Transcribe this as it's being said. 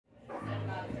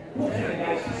And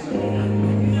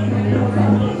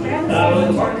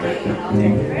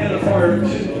a fire two.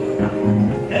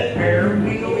 Head pair,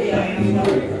 we go behind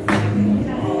three.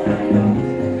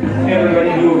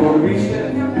 Everybody do a rotary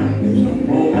spin.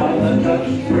 Roll on, left touch,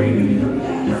 three.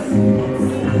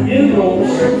 In roll,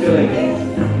 circulate.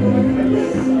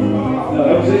 No,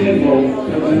 that was an in roll.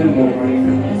 That was an in roll, right?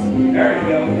 There you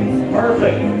go.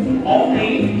 Perfect. All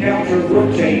 8 counter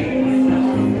rotate.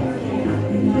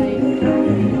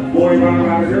 Boy run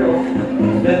around a girl.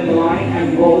 Bend the line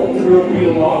and roll through a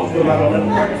wheel off to about 11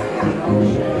 right.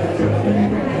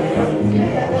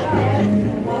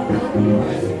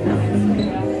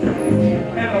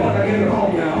 And I want to get it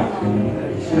home now.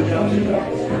 Switch out 2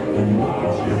 dots.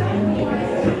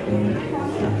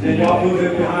 Then y'all move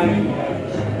it behind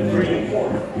 3 and 4.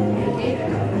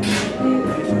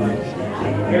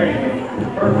 There you go.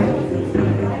 Perfect.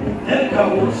 Head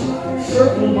couples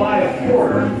circled by a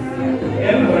quarter.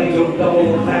 Everybody go double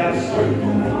the pass through.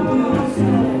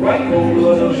 Right go to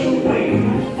an ocean wave.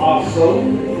 Off slope.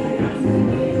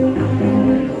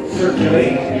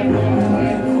 Circulate.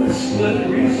 Split,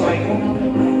 recycle.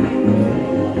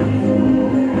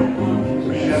 So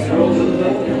she has girls in the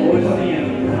middle and boys on the end.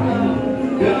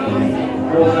 Good.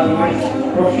 Girls have a nice,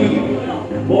 or excuse me,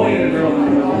 boy and a girl in the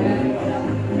middle.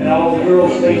 And all the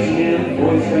girls facing in,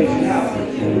 boys facing out.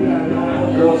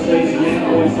 Girls facing in,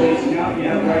 boys facing out, you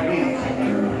have right hands.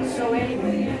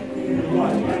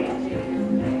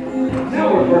 Now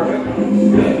we're perfect.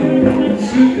 Good.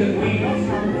 Scoop and weave.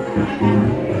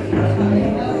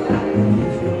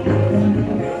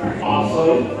 Also.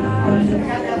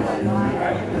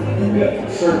 Right. Good.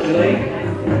 Circulate.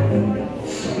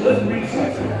 Split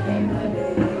recycle.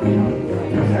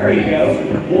 There you go.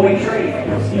 Boy trade.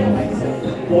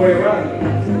 Boy run.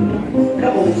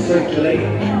 Couple circulate.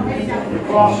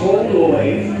 Cross roll to a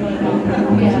wave.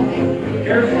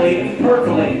 Carefully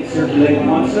percolate. Circulate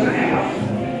 1.5.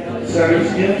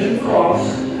 Centers hinge and cross.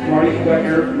 Marty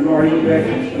Becker, Marty and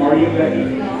Becky, Marty and Becky.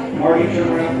 Marty turn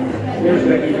around. There's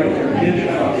Becky right there. Hinge and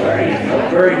cross. There you go.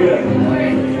 Very good.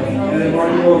 And then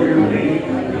Marty over here with Amy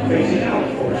facing out, of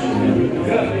course.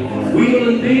 Good. Wheel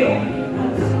and deal.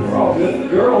 We're all good.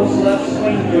 Girls left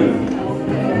swing through.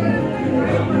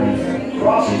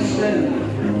 Cross and spin.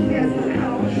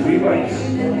 Should be rights.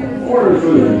 Quarter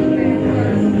through.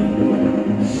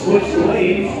 Switch the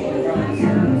wave.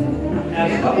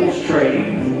 As couples trade.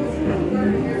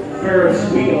 Ferris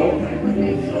wheel.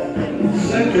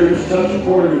 Centers touch a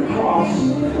quarter and cross.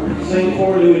 Same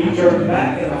quarter to you turn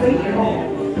back and I think you're home.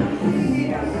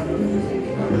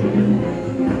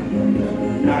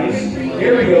 Nice.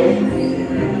 Here we go.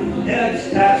 Heads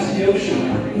past the ocean.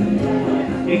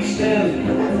 Extend,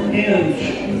 hinge.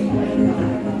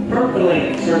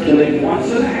 Percolate, circulate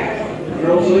 1.5.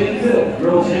 Girls lay in fill.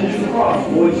 Girls hinge and cross.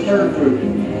 Boys turn through.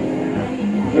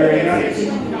 Very nice.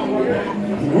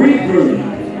 Regroup.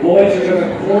 Boys are going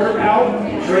to quarter out,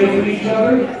 trade with each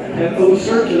other, and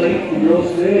circulate. The girls,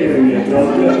 there you go.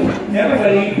 Good.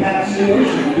 Everybody past the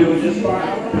ocean doing just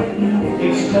fine.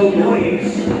 Explode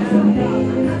waves.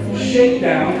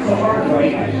 Shakedown, it's a hard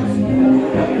right.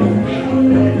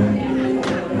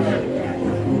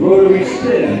 Rotary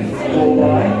spin. Roll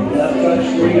by. Left touch,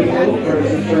 3 and roll.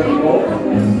 Person turn and roll.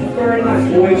 Very nice.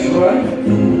 Boys run.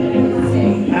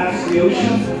 Past the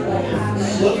ocean.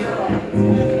 Slip.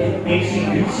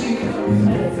 AC-Doocy.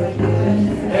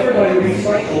 Everybody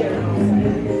recycle.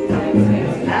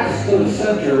 Pass to the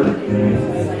center.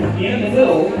 In the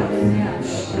middle.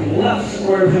 Left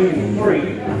square move 3.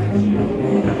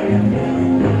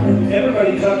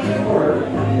 Everybody touch the quarter.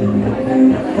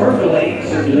 Percolate,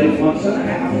 circulate 1.5.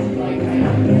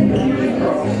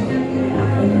 Cross.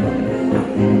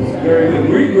 Very good.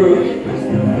 Regroup.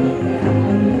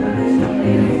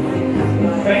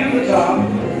 Fan the top.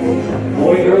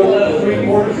 Boy, girl left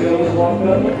 3/4. Girls walk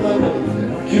up.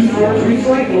 2/4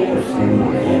 recycle.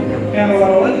 And a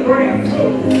lot of left grab.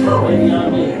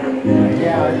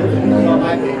 Yeah, I just don't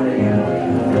like it.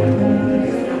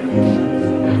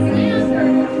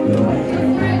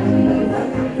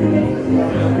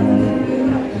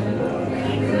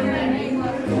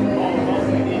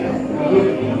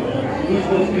 Who's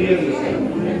supposed to be in this thing?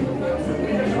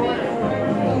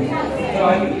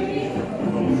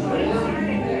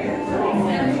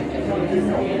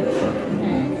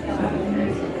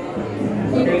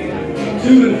 Okay,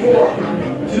 2 and 4.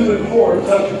 2 and 4,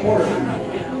 touch a quarter.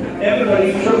 Everybody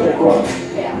triple cross.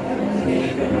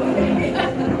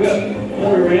 Good.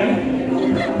 Quarter in.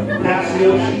 Pass the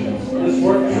ocean. This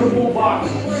work triple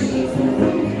boxes.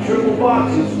 Triple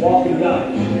boxes, walk and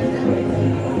dodge.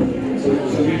 So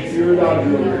you're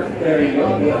dodger over here. There you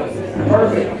go. Good.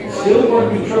 Perfect. Still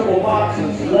working triple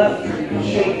boxes, left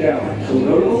shakedown. So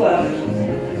go to the left,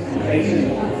 facing.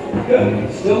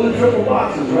 Good. Still in triple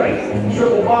boxes, right?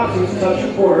 Triple boxes, touch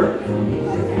a quarter.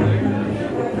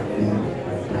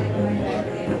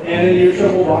 And in your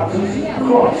triple boxes,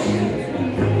 cross.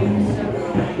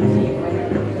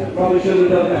 Probably should have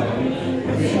done that.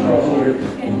 You should cross over here.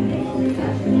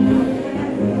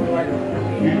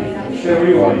 Stay where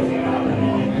you are.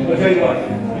 I'll tell you what,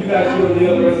 you guys go to the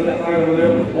other end of that line over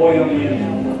there with the boy on the end.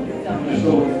 Just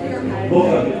go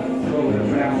both of you. Go over there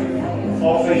for now.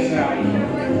 All facing out.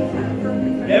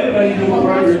 Everybody do a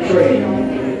primary trade.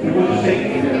 And we'll just take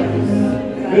it together.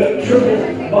 Good.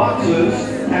 Triple boxes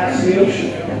past the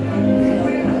ocean.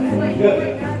 Good.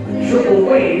 Triple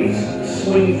waves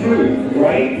swing through.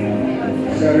 Right?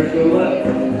 Center to the left.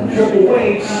 Triple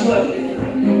waves slip.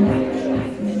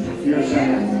 Your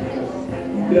center.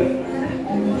 Good.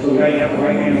 So now you have the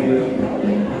right hand over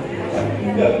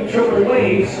there. Good. Triple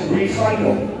waves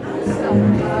recycle.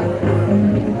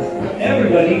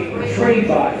 Everybody trade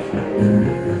by.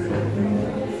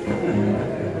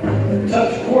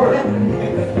 Touch quarter.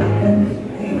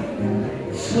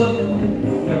 Slip.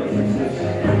 Never fix this.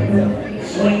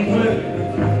 Swing foot.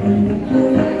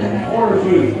 Quarter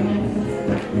foot.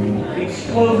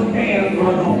 Explode and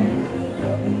run home.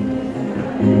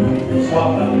 Swap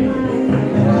them.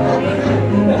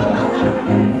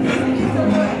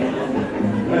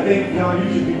 I think, John,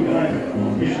 you should be behind.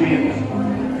 You should be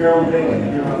in Carol Bailey.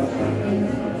 You're on this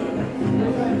one.